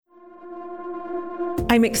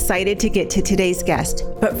I'm excited to get to today's guest,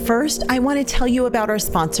 but first I want to tell you about our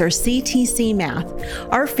sponsor, CTC Math.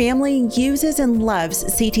 Our family uses and loves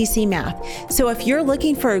CTC Math, so if you're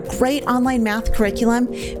looking for a great online math curriculum,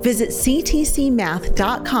 visit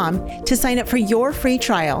ctcmath.com to sign up for your free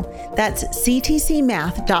trial. That's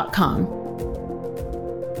ctcmath.com.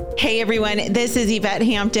 Hey everyone, this is Yvette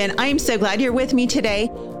Hampton. I'm so glad you're with me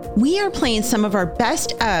today. We are playing some of our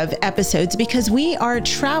best of episodes because we are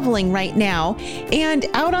traveling right now and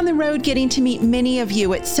out on the road getting to meet many of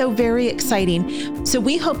you. It's so very exciting. So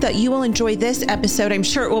we hope that you will enjoy this episode. I'm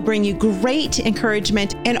sure it will bring you great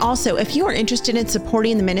encouragement. And also, if you are interested in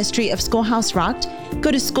supporting the ministry of Schoolhouse Rocked,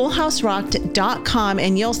 go to schoolhouserocked.com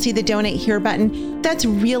and you'll see the donate here button. That's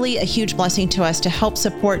really a huge blessing to us to help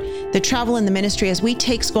support the travel and the ministry as we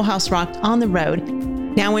take Schoolhouse Rocked on the road.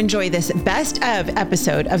 Now enjoy this best of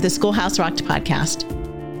episode of the Schoolhouse Rocked podcast.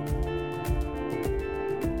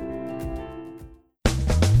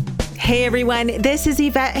 Hey everyone, this is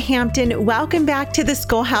Yvette Hampton. Welcome back to the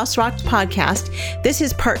Schoolhouse Rocked podcast. This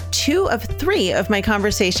is part 2 of 3 of my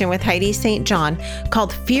conversation with Heidi St. John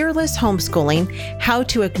called Fearless Homeschooling, How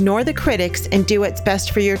to Ignore the Critics and Do What's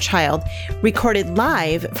Best for Your Child, recorded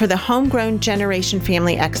live for the Homegrown Generation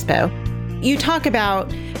Family Expo. You talk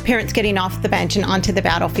about parents getting off the bench and onto the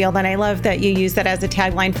battlefield, and I love that you use that as a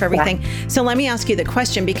tagline for everything. Yeah. So let me ask you the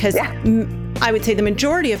question, because I would say the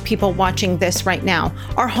majority of people watching this right now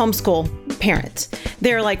are homeschool parents.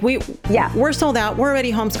 They're like, we're sold out. We're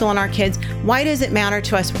already homeschooling our kids. Why does it matter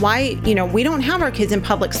to us? Why, we don't have our kids in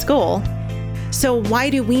public school. So why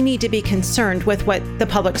do we need to be concerned with what the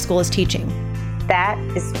public school is teaching? That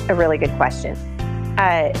is a really good question.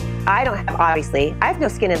 I have no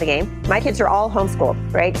skin in the game. My kids are all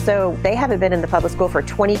homeschooled, right? So they haven't been in the public school for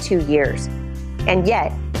 22 years. And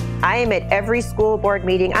yet I am at every school board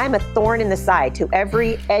meeting. I'm a thorn in the side to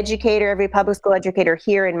every educator, every public school educator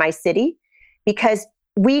here in my city, because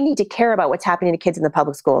we need to care about what's happening to kids in the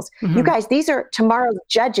public schools. Mm-hmm. You guys, these are tomorrow's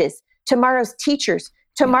judges, tomorrow's teachers,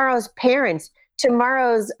 tomorrow's parents,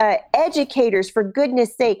 tomorrow's educators, for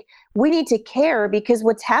goodness sake. We need to care, because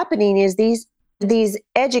what's happening is these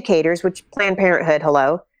educators, which Planned Parenthood,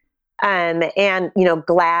 and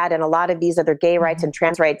GLAAD and a lot of these other gay rights and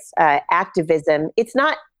trans rights activism, it's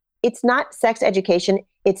not sex education,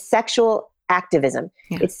 it's sexual activism.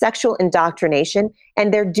 Yeah. It's sexual indoctrination,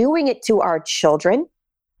 and they're doing it to our children.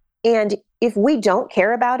 And if we don't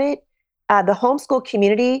care about it, the homeschool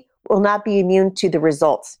community will not be immune to the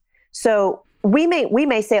results. So we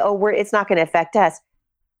may say, it's not going to affect us.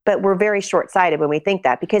 But we're very short-sighted when we think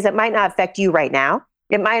that, because it might not affect you right now.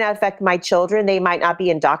 It might not affect my children. They might not be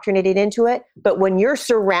indoctrinated into it. But when you're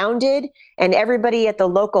surrounded, and everybody at the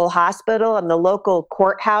local hospital and the local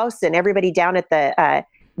courthouse and everybody down at the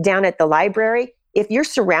library, if you're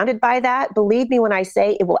surrounded by that, believe me when I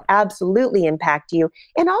say it will absolutely impact you.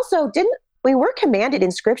 And also, we were commanded in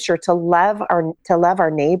Scripture to love our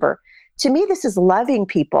neighbor. To me, this is loving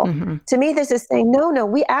people. Mm-hmm. To me, this is saying, no,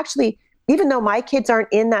 we actually. Even though my kids aren't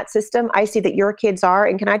in that system, I see that your kids are.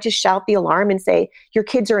 And can I just shout the alarm and say, your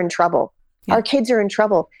kids are in trouble? Yeah. Our kids are in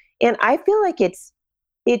trouble. And I feel like it's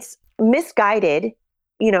misguided.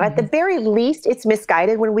 Mm-hmm. At the very least, it's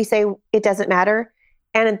misguided when we say it doesn't matter.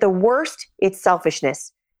 And at the worst, it's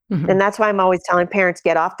selfishness. Mm-hmm. And that's why I'm always telling parents,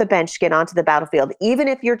 get off the bench, get onto the battlefield. Even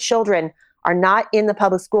if your children are not in the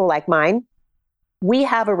public school like mine, we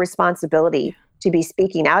have a responsibility to be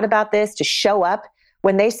speaking out about this, to show up.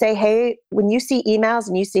 When they say, hey, when you see emails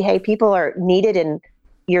and you see, hey, people are needed in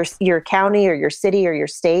your county or your city or your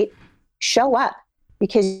state, show up,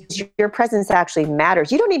 because your presence actually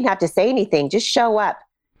matters. You don't even have to say anything, just show up.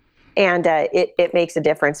 And it makes a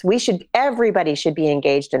difference. Everybody should be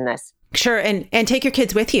engaged in this. Sure. And take your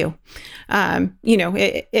kids with you.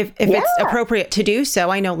 If it's appropriate to do so.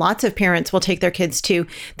 I know lots of parents will take their kids to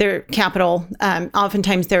their Capitol.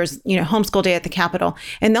 Oftentimes there's, homeschool day at the Capitol,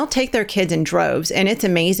 and they'll take their kids in droves. And it's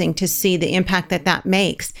amazing to see the impact that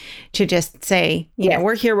makes, to just say,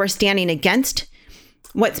 we're here, we're standing against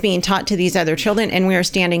what's being taught to these other children, and we are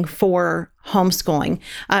standing for homeschooling.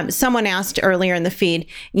 Someone asked earlier in the feed,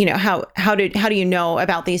 how do you know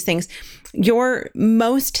about these things?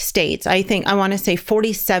 Most states, I want to say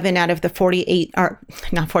 47 out of the 48, or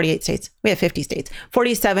not 48 states, we have 50 states,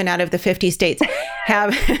 47 out of the 50 states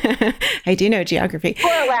have, I do know geography.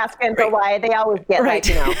 Poor Alaskans, Hawaii, they always get right.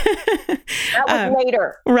 That was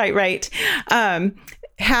later. Right.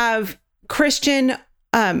 Have Christian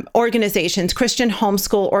organizations, Christian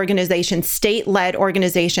homeschool organizations, state-led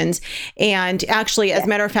organizations. And actually, as a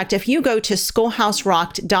matter of fact, if you go to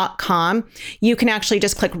schoolhouserocked.com, you can actually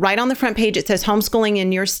just click right on the front page. It says homeschooling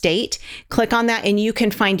in your state. Click on that and you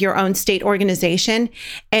can find your own state organization.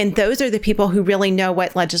 And those are the people who really know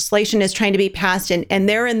what legislation is trying to be passed. And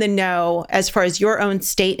they're in the know as far as your own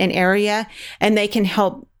state and area. And they can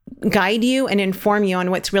help guide you and inform you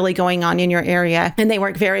on what's really going on in your area. And they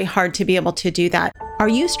work very hard to be able to do that. Are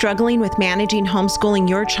you struggling with managing homeschooling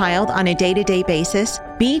your child on a day-to-day basis?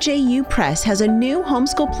 BJU Press has a new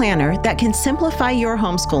homeschool planner that can simplify your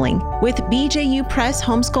homeschooling. With BJU Press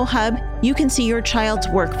Homeschool Hub, you can see your child's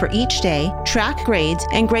work for each day, track grades,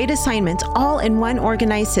 and grade assignments all in one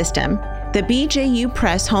organized system. The BJU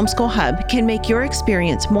Press Homeschool Hub can make your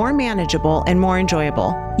experience more manageable and more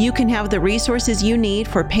enjoyable. You can have the resources you need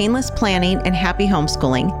for painless planning and happy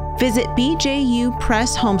homeschooling. Visit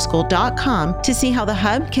bjupresshomeschool.com to see how the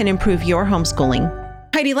hub can improve your homeschooling.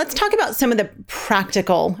 Heidi, let's talk about some of the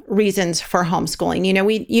practical reasons for homeschooling. You know,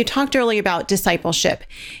 you talked earlier about discipleship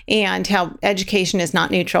and how education is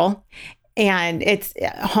not neutral. And it's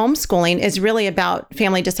homeschooling is really about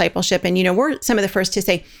family discipleship. And, you know, we're some of the first to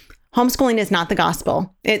say, homeschooling is not the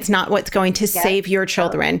gospel. It's not what's going to save your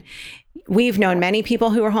children. We've known many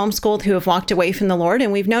people who are homeschooled who have walked away from the Lord,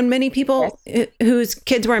 and we've known many people whose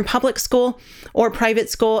kids were in public school or private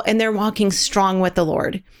school, and they're walking strong with the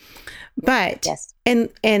Lord. But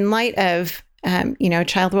in light of, you know, a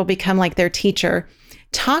child will become like their teacher,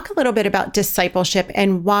 talk a little bit about discipleship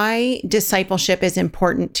and why discipleship is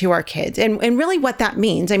important to our kids and really what that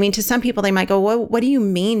means. I mean, to some people, they might go, well, what do you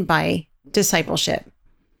mean by discipleship?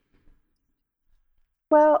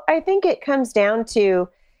 Well, I think it comes down to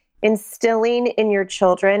instilling in your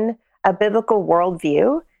children a biblical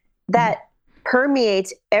worldview that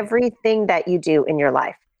permeates everything that you do in your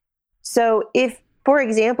life. So if, for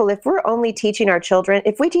example, if we're only teaching our children,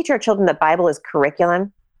 if we teach our children the Bible is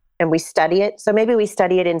curriculum and we study it, so maybe we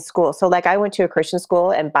study it in school. So like I went to a Christian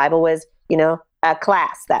school and Bible was, you know, a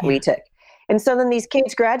class that we took. And so then these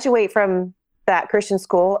kids graduate from that Christian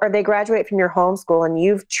school, or they graduate from your homeschool and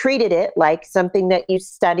you've treated it like something that you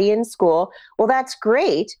study in school. Well, that's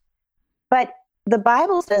great. But the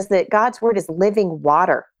Bible says that God's word is living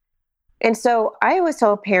water. And so I always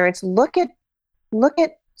tell parents, look at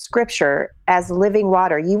scripture as living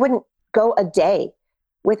water. You wouldn't go a day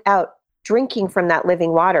without drinking from that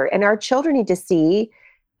living water. And our children need to see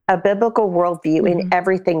a biblical worldview in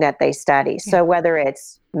everything that they study. So whether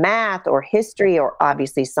it's math or history or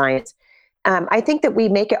obviously science, I think that we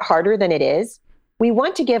make it harder than it is. We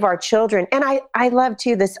want to give our children, and I love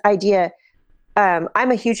too this idea. I'm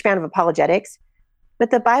a huge fan of apologetics, but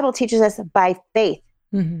the Bible teaches us by faith,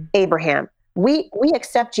 Abraham. We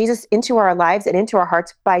accept Jesus into our lives and into our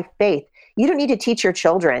hearts by faith. You don't need to teach your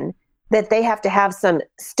children that they have to have some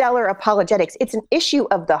stellar apologetics. It's an issue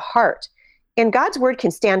of the heart. And God's word can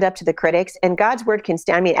stand up to the critics, and God's word can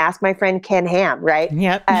stand, I mean, ask my friend Ken Ham, right?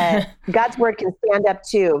 Yep. God's word can stand up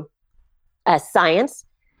to science.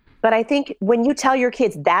 But I think when you tell your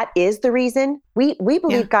kids that is the reason, we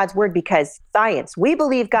believe God's word because science. We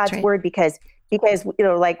believe God's word because you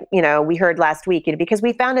know, like, you know, we heard last week, you know, because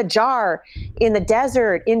we found a jar in the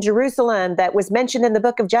desert in Jerusalem that was mentioned in the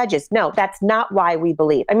book of Judges. No, that's not why we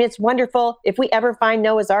believe. I mean, it's wonderful. If we ever find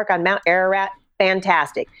Noah's Ark on Mount Ararat,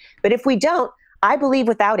 fantastic. But if we don't, I believe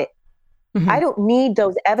without it. I don't need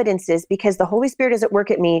those evidences because the Holy Spirit is at work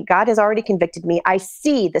at me. God has already convicted me. I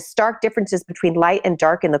see the stark differences between light and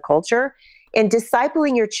dark in the culture. And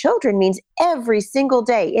discipling your children means every single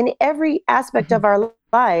day, in every aspect of our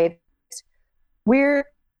lives, we're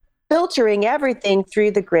filtering everything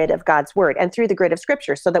through the grid of God's word and through the grid of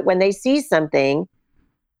scripture so that when they see something,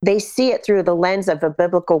 they see it through the lens of a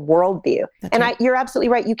biblical worldview. You're absolutely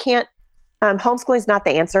right. You can't, homeschooling is not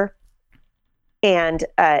the answer. And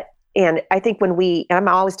I think I'm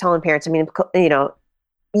always telling parents, I mean, you know,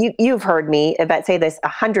 you've heard me say this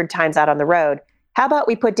 100 times out on the road. How about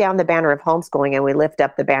we put down the banner of homeschooling and we lift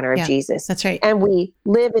up the banner of Jesus? That's right. And we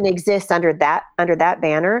live and exist under that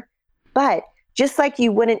banner. But just like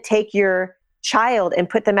you wouldn't take your child and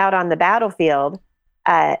put them out on the battlefield,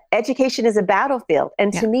 education is a battlefield.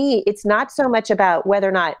 And to me, it's not so much about whether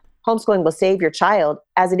or not homeschooling will save your child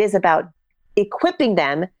as it is about equipping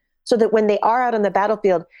them so that when they are out on the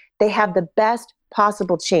battlefield, they have the best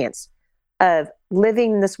possible chance of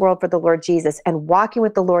living in this world for the Lord Jesus and walking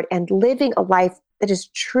with the Lord and living a life that is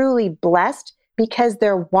truly blessed because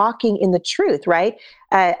they're walking in the truth, right?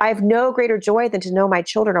 I have no greater joy than to know my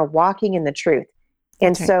children are walking in the truth.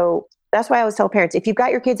 And so that's why I always tell parents, if you've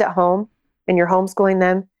got your kids at home and you're homeschooling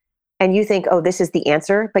them and you think, oh, this is the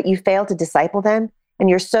answer, but you fail to disciple them, and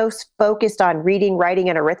you're so focused on reading, writing,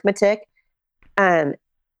 and arithmetic,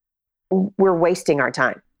 we're wasting our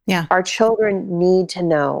time. Yeah. Our children need to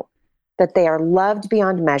know that they are loved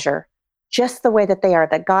beyond measure, just the way that they are,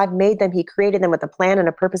 that God made them. He created them with a plan and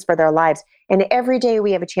a purpose for their lives. And every day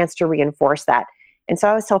we have a chance to reinforce that. And so I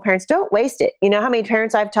always tell parents, don't waste it. You know how many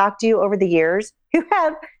parents I've talked to over the years who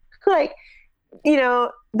have like, you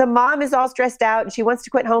know, the mom is all stressed out and she wants to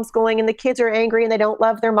quit homeschooling and the kids are angry and they don't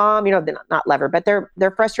love their mom. You know, they not love her, but they're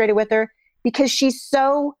frustrated with her because she's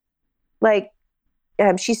so like,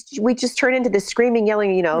 we just turn into this screaming,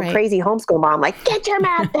 yelling, you know, right. crazy homeschool mom, like, get your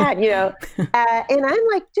math done, you know? And I'm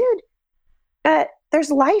like, dude, there's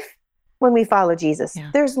life when we follow Jesus. Yeah.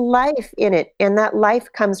 There's life in it. And that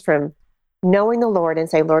life comes from knowing the Lord and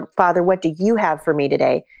say, Lord, Father, what do you have for me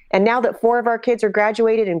today? And now that 4 of our kids are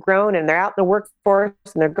graduated and grown and they're out in the workforce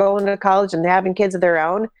and they're going to college and they're having kids of their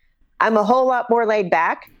own, I'm a whole lot more laid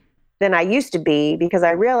back than I used to be because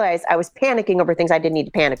I realized I was panicking over things I didn't need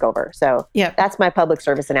to panic over. So that's my public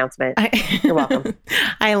service announcement. You're welcome.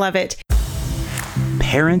 I love it.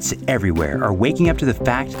 Parents everywhere are waking up to the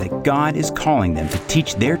fact that God is calling them to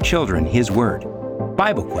teach their children His Word.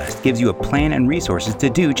 Bible Quest gives you a plan and resources to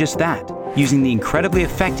do just that, using the incredibly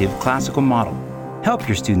effective classical model. Help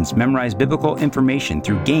your students memorize biblical information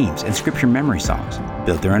through games and scripture memory songs.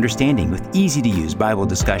 Build their understanding with easy-to-use Bible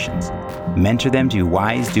discussions. Mentor them to be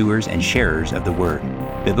wise doers and sharers of the Word.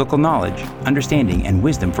 Biblical knowledge, understanding, and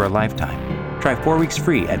wisdom for a lifetime. Try 4 weeks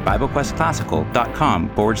free at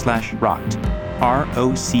BibleQuestClassical.com/rocked.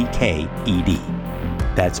 ROCKED.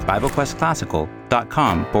 That's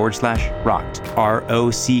BibleQuestClassical.com/rocked.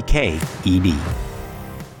 ROCKED.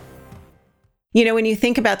 You know, when you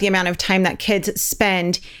think about the amount of time that kids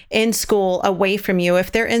spend in school away from you, if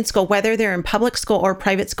they're in school, whether they're in public school or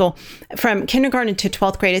private school, from kindergarten to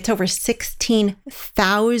 12th grade, it's over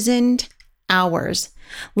 16,000 hours.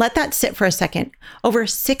 Let that sit for a second. Over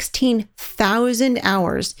 16,000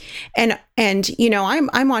 hours. And you know,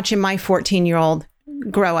 I'm watching my 14-year-old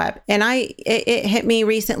grow up, and it hit me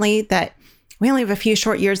recently that we only have a few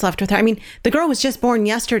short years left with her. I mean, the girl was just born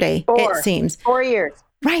yesterday, it seems. 4 years.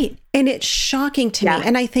 Right. And it's shocking to me.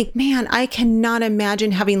 And I think, man, I cannot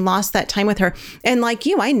imagine having lost that time with her. And like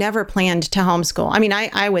you, I never planned to homeschool. I mean,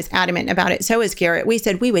 I was adamant about it. So was Garrett. We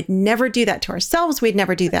said we would never do that to ourselves. We'd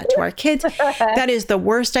never do that to our kids. That is the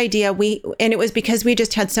worst idea. And it was because we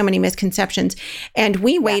just had so many misconceptions. And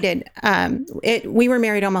we waited. We were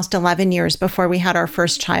married almost 11 years before we had our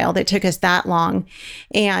first child. It took us that long.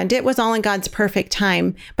 And it was all in God's perfect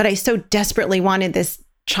time. But I so desperately wanted this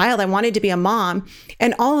child. I wanted to be a mom.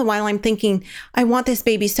 And all the while I'm thinking, I want this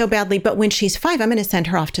baby so badly, but when she's 5, I'm going to send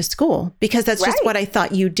her off to school because that's just what I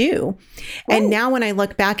thought you do. And now when I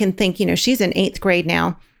look back and think, you know, she's in 8th grade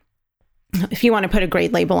now, if you want to put a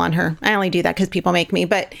grade label on her, I only do that because people make me,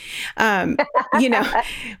 but, you know,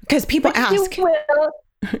 because people ask. You will.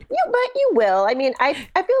 But you will. I mean, I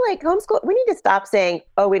feel like homeschool, we need to stop saying,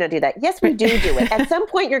 oh, we don't do that. Yes, we do it. At some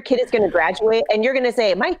point, your kid is going to graduate and you're going to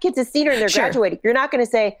say, my kid's a senior and they're graduating. You're not going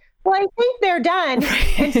to say, well, I think they're done.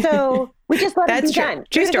 And so we just let them be done.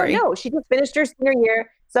 True story. No, she just finished her senior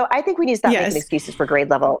year. So I think we need to stop making excuses for grade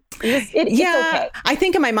level. It's okay. I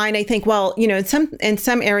think in my mind, I think, well, you know, in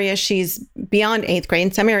some areas she's beyond 8th grade.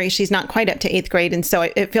 In some areas she's not quite up to 8th grade, and so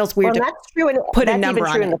it feels weird to put a number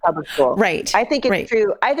on it. That's even true in the public school, right? I think it's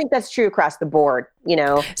true. I think that's true across the board. You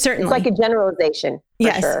know, certainly, it's like a generalization.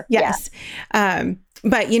 Yes, sure. Yes. Yeah.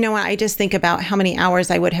 But you know what? I just think about how many hours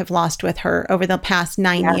I would have lost with her over the past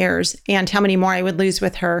 9 years, and how many more I would lose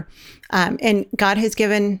with her. And God has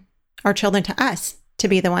given our children to us to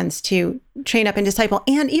be the ones to train up and disciple.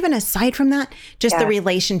 And even aside from that, just the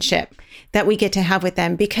relationship that we get to have with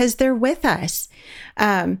them because they're with us.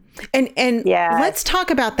 And let's talk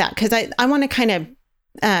about that because I want to kind of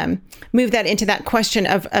move that into that question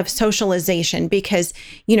of socialization because,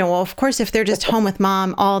 you know, well, of course, if they're just home with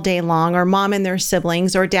mom all day long or mom and their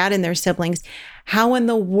siblings or dad and their siblings, how in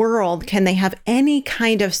the world can they have any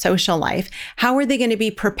kind of social life? How are they going to be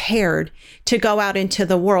prepared to go out into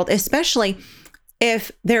the world, especially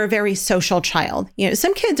if they're a very social child? You know,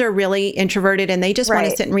 some kids are really introverted and they just want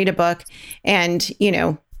to sit and read a book and, you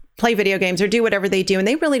know, play video games or do whatever they do. And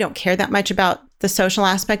they really don't care that much about the social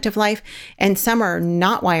aspect of life. And some are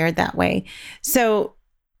not wired that way. So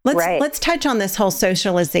let's touch on this whole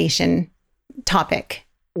socialization topic.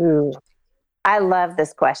 Ooh, I love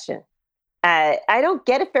this question. I don't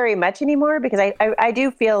get it very much anymore because I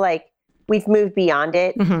do feel like we've moved beyond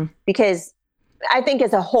it because I think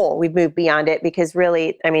as a whole, we've moved beyond it because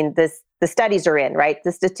really, I mean, the studies are in, right?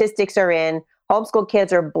 The statistics are in. Homeschool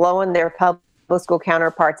kids are blowing their public school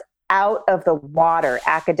counterparts out of the water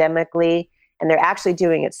academically and they're actually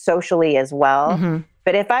doing it socially as well. Mm-hmm.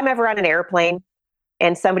 But if I'm ever on an airplane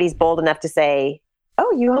and somebody's bold enough to say,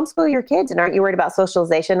 oh, you homeschool your kids and aren't you worried about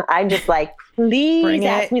socialization? I'm just like, please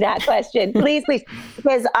ask me that question. Please.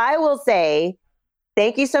 Because I will say,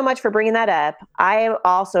 thank you so much for bringing that up. I am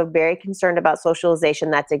also very concerned about socialization.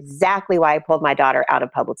 That's exactly why I pulled my daughter out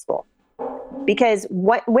of public school. Because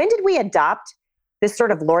when did we adopt this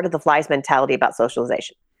sort of Lord of the Flies mentality about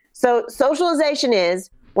socialization? So socialization is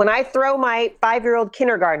when I throw my 5-year-old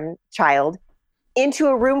kindergarten child into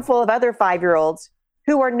a room full of other 5-year-olds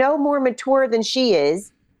who are no more mature than she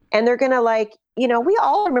is. And they're going to we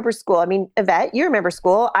all remember school. I mean, Yvette, you remember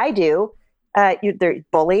school. I do. They're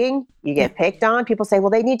bullying. You get picked on. People say, well,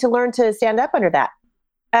 they need to learn to stand up under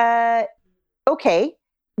that. Okay.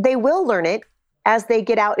 They will learn it as they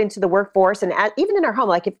get out into the workforce. And even in our home,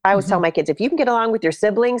 like if I always tell my kids, if you can get along with your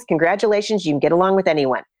siblings, congratulations, you can get along with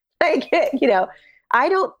anyone. I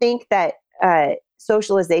don't think that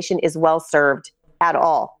socialization is well served at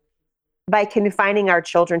all by confining our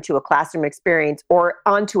children to a classroom experience or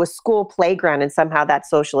onto a school playground, and somehow that's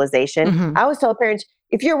socialization. Mm-hmm. I always tell parents,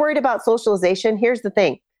 if you're worried about socialization, here's the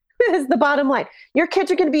thing. This is the bottom line. Your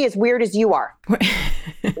kids are going to be as weird as you are.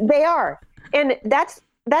 They are. And that's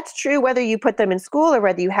true whether you put them in school or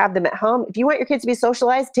whether you have them at home. If you want your kids to be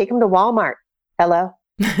socialized, take them to Walmart. Hello?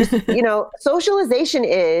 Socialization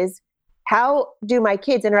is, how do my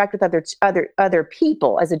kids interact with other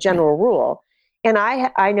people as a general rule? And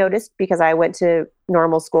I noticed, because I went to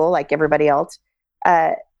normal school like everybody else,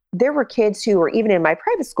 there were kids who were even in my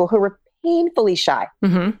private school who were painfully shy.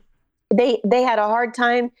 Mm-hmm. They had a hard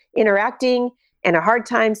time interacting and a hard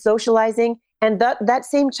time socializing. And that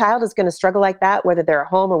same child is going to struggle like that, whether they're at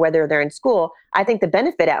home or whether they're in school. I think the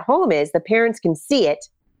benefit at home is the parents can see it,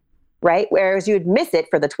 right? Whereas you would miss it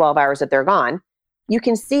for the 12 hours that they're gone. You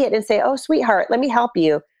can see it and say, oh, sweetheart, let me help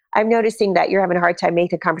you. I'm noticing that you're having a hard time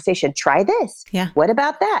making a conversation. Try this. Yeah. What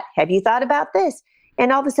about that? Have you thought about this?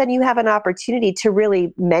 And all of a sudden you have an opportunity to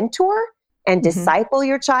really mentor and disciple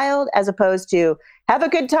your child, as opposed to have a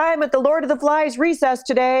good time at the Lord of the Flies recess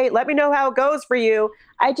today. Let me know how it goes for you.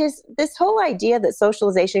 This whole idea that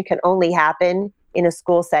socialization can only happen in a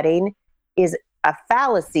school setting is a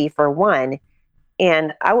fallacy, for one.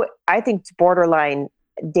 And I think it's borderline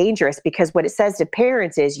dangerous, because what it says to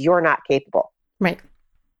parents is you're not capable. Right.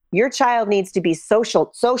 Your child needs to be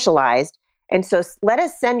socialized. And so let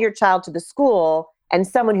us send your child to the school, and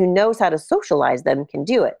someone who knows how to socialize them can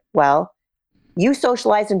do it. Well, you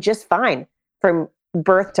socialize them just fine from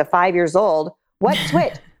birth to 5 years old. What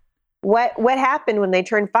switch? What happened when they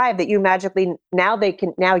turned 5 that you magically,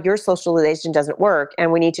 now your socialization doesn't work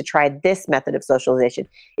and we need to try this method of socialization?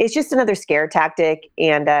 It's just another scare tactic.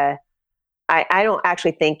 And I don't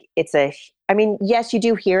actually think it's yes, you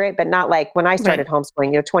do hear it, but not like when I started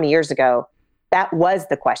homeschooling, 20 years ago. That was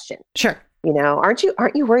the question. Sure. Aren't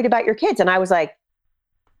you worried about your kids? And I was like,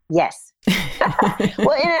 yes.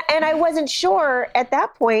 Well, and I wasn't sure at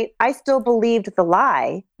that point. I still believed the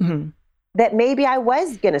lie that maybe I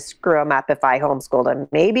was going to screw them up if I homeschooled them.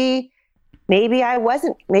 Maybe I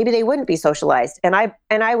wasn't. Maybe they wouldn't be socialized. And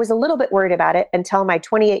I was a little bit worried about it until my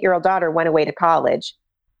 28-year-old daughter went away to college.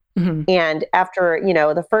 Mm-hmm. And after,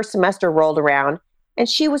 the first semester rolled around, and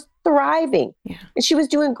she was thriving, and she was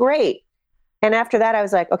doing great. And after that, I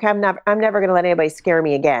was like, okay, I'm never going to let anybody scare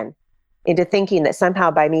me again into thinking that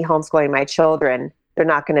somehow by me homeschooling my children, they're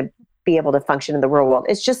not going to be able to function in the real world.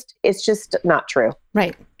 It's just not true.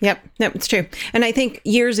 Right. Yep. No, it's true. And I think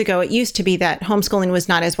years ago, it used to be that homeschooling was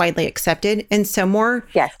not as widely accepted. And so more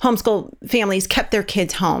homeschool families kept their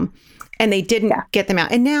kids home, and they didn't get them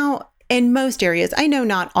out. And now, in most areas, I know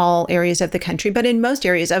not all areas of the country, but in most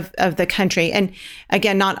areas of the country, and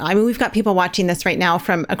again, we've got people watching this right now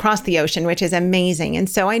from across the ocean, which is amazing. And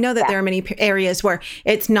so I know that there are many areas where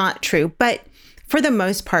it's not true, but for the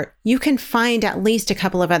most part, you can find at least a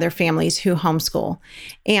couple of other families who homeschool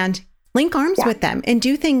and link arms with them and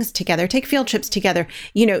do things together, take field trips together,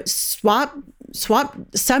 swap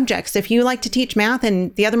subjects. If you like to teach math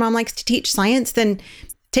and the other mom likes to teach science, then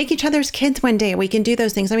take each other's kids one day. We can do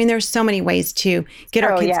those things. I mean, there's so many ways to get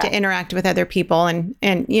our kids to interact with other people. And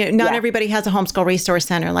not everybody has a homeschool resource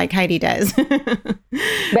center like Heidi does.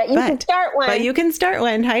 But you can start one. But you can start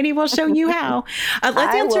one. Heidi will show you how.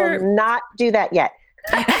 I will not do that yet.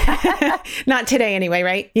 Not today anyway,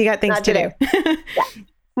 right? You got things to do.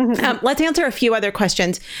 Let's answer a few other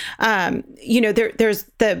questions. There's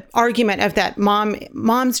the argument of that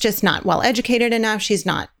mom's just not well educated enough. She's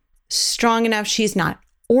not strong enough. She's not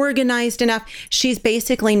organized enough. She's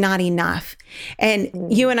basically not enough. And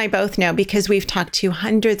you and I both know, because we've talked to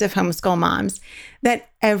hundreds of homeschool moms, that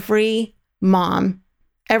every mom,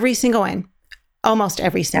 every single one, Almost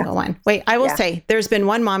every single one. Wait, I will say there's been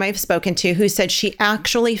one mom I've spoken to who said she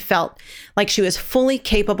actually felt like she was fully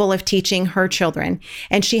capable of teaching her children.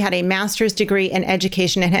 And she had a master's degree in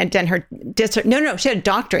education and had done her, she had a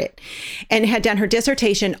doctorate and had done her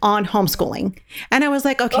dissertation on homeschooling. And I was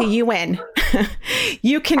like, okay, you win.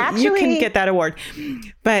 you can get that award.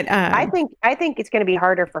 But I think it's going to be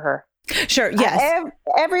harder for her. Sure. Yes.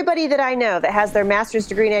 Everybody that I know that has their master's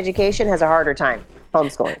degree in education has a harder time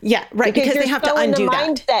homeschooling. Yeah, right. Because they have to undo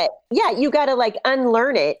that. Yeah, you got to like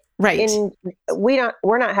unlearn it. Right. And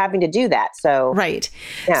we're not having to do that. So right.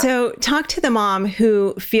 Yeah. So talk to the mom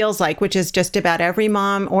who feels like, which is just about every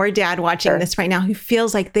mom or dad watching this right now, who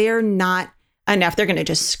feels like they're not enough. They're going to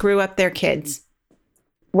just screw up their kids.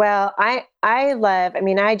 Well, I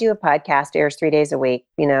do a podcast, airs 3 days a week,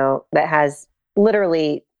 that has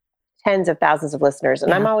literally tens of thousands of listeners.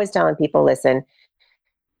 And I'm always telling people, listen,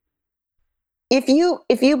 if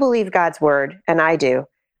you believe God's word, and I do,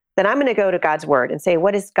 then I'm going to go to God's word and say,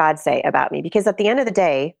 what does God say about me? Because at the end of the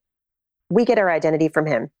day, we get our identity from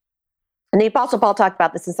him. And the Apostle Paul talked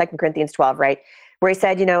about this in 2 Corinthians 12, right? Where he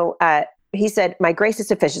said, he said, my grace is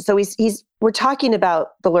sufficient. So we're talking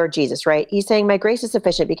about the Lord Jesus, right? He's saying, my grace is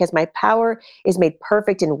sufficient because my power is made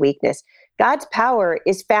perfect in weakness. God's power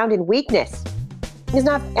is found in weakness. It's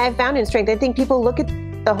not found in strength. I think people look at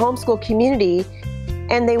the homeschool community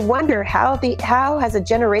and they wonder how has a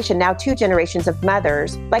generation, now 2 generations of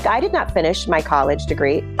mothers, like I did not finish my college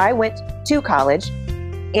degree. I went to college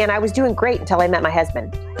and I was doing great until I met my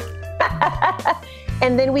husband.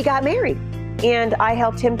 And then we got married and I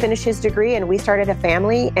helped him finish his degree and we started a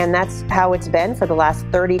family, and that's how it's been for the last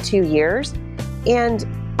 32 years. And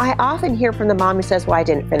I often hear from the mom who says, well, I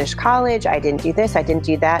didn't finish college. I didn't do this. I didn't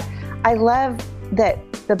do that. I love that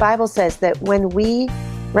the Bible says that when we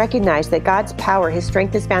recognize that God's power, his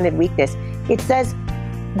strength is found in weakness, it says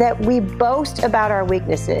that we boast about our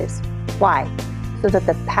weaknesses. Why? So that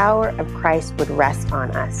the power of Christ would rest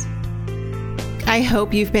on us. I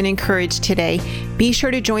hope you've been encouraged today. Be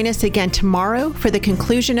sure to join us again tomorrow for the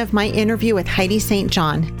conclusion of my interview with Heidi St.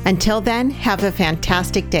 John. Until then, have a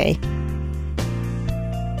fantastic day.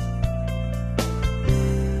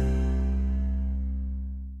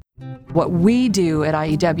 What we do at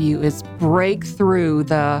IEW is break through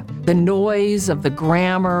the noise of the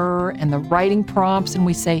grammar and the writing prompts, and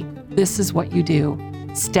we say, this is what you do,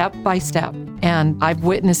 step by step. And I've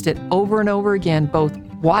witnessed it over and over again, both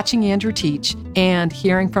watching Andrew teach and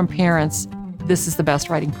hearing from parents, this is the best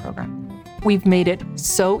writing program. We've made it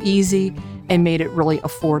so easy and made it really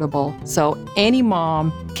affordable. So any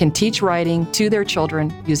mom can teach writing to their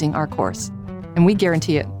children using our course, and we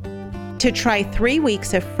guarantee it. To try 3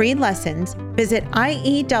 weeks of free lessons, visit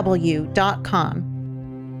IEW.com.